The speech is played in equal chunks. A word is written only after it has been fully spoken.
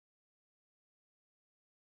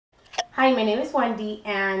Hi, my name is Wendy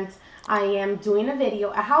and I am doing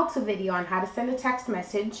a how-to video on how to send a text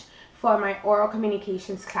message for my oral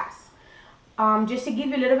communications class. Just to give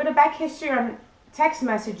you a little bit of back history on text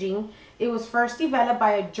messaging, it was first developed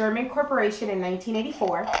by a German corporation in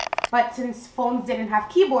 1984, but since phones didn't have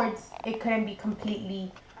keyboards, it couldn't be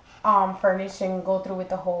completely furnished and go through with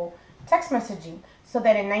the whole text messaging. So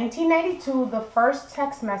that in 1992, the first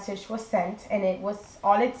text message was sent, and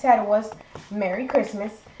all it said was Merry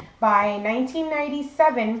Christmas. By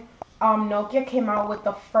 1997, Nokia came out with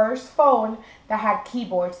the first phone that had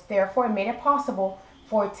keyboards. Therefore, it made it possible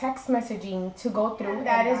for text messaging to go through. And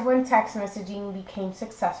that is when text messaging became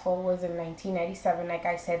successful, was in 1997, like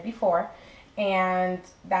I said before. And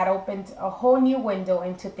that opened a whole new window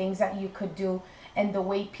into things that you could do and the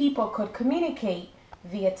way people could communicate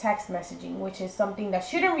via text messaging, which is something that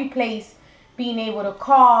shouldn't replace being able to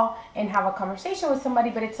call and have a conversation with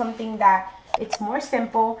somebody, but it's something that it's more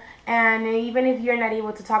simple. And even if you're not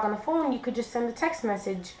able to talk on the phone, you could just send a text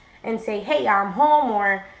message and say, hey, I'm home,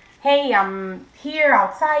 or hey, I'm here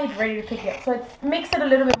outside ready to pick you up. So it makes it a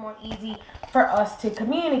little bit more easy for us to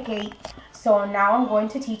communicate. So now I'm going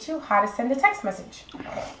to teach you how to send a text message.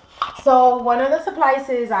 So one of the supplies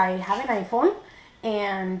is I have an iPhone,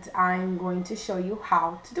 and I'm going to show you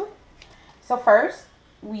how to do it. So first,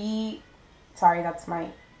 sorry, that's my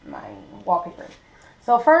wallpaper.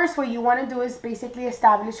 So first, what you want to do is basically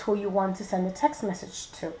establish who you want to send a text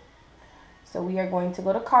message to. So we are going to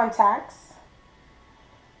go to contacts,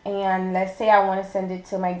 and let's say I want to send it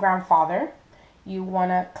to my grandfather. You want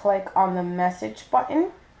to click on the message button,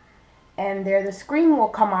 and there the screen will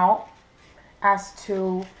come out as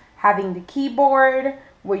to having the keyboard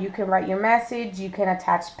where you can write your message, you can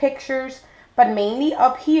attach pictures, but mainly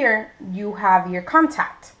up here you have your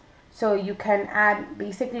contact. So you can add,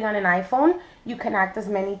 basically on an iPhone, you can add as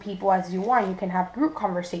many people as you want. You can have group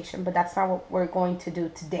conversation, but that's not what we're going to do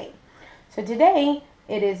today. So today,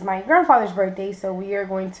 it is my grandfather's birthday, so we are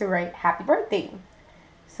going to write happy birthday.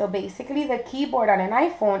 So basically the keyboard on an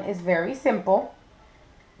iPhone is very simple.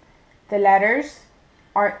 The letters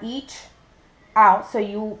are each out, so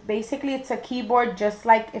it's a keyboard just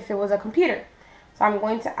like if it was a computer. So I'm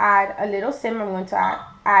going to add a little symbol. I'm going to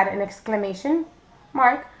add an exclamation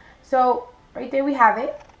mark. So right there we have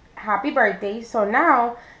it, happy birthday. So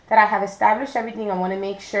now that I have established everything, I want to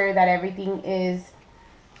make sure that everything is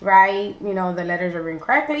right, the letters are written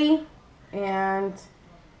correctly, and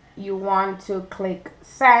you want to click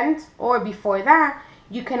send, or before that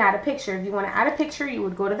you can add a picture. If you want to add a picture, you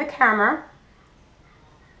would go to the camera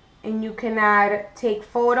and you can take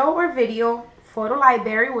photo or video, photo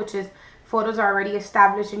library, which is photos are already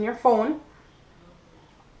established in your phone,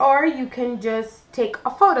 or you can just take a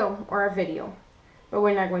photo or a video, but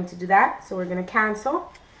we're not going to do that, so we're going to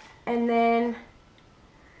cancel, and then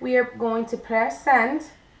we are going to press send,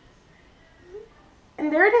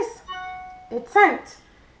 and there it is, it's sent.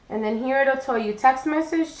 And then here it'll tell you text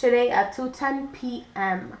message today at 2:10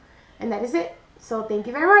 p.m. and that is it. So thank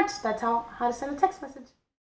you very much. That's how to send a text message.